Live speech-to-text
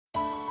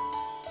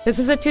This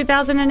is a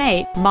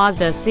 2008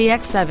 Mazda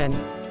CX-7.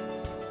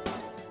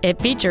 It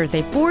features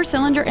a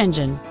 4-cylinder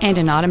engine and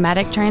an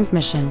automatic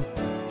transmission.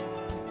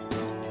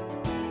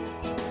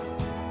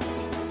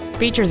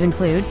 Features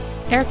include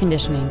air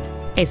conditioning,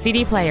 a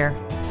CD player,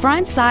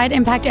 front side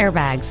impact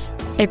airbags,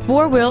 a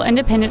 4-wheel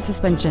independent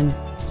suspension,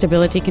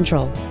 stability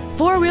control,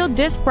 4-wheel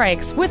disc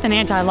brakes with an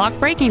anti-lock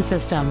braking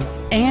system,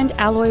 and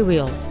alloy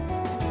wheels.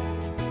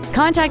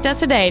 Contact us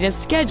today to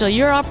schedule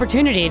your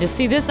opportunity to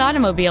see this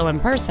automobile in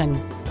person.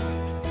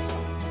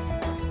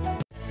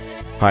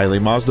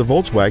 Hiley Mazda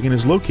Volkswagen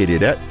is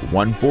located at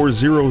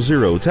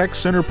 1400 Tech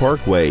Center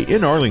Parkway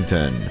in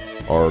Arlington.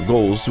 Our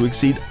goal is to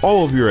exceed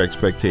all of your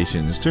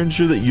expectations to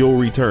ensure that you'll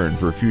return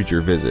for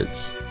future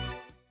visits.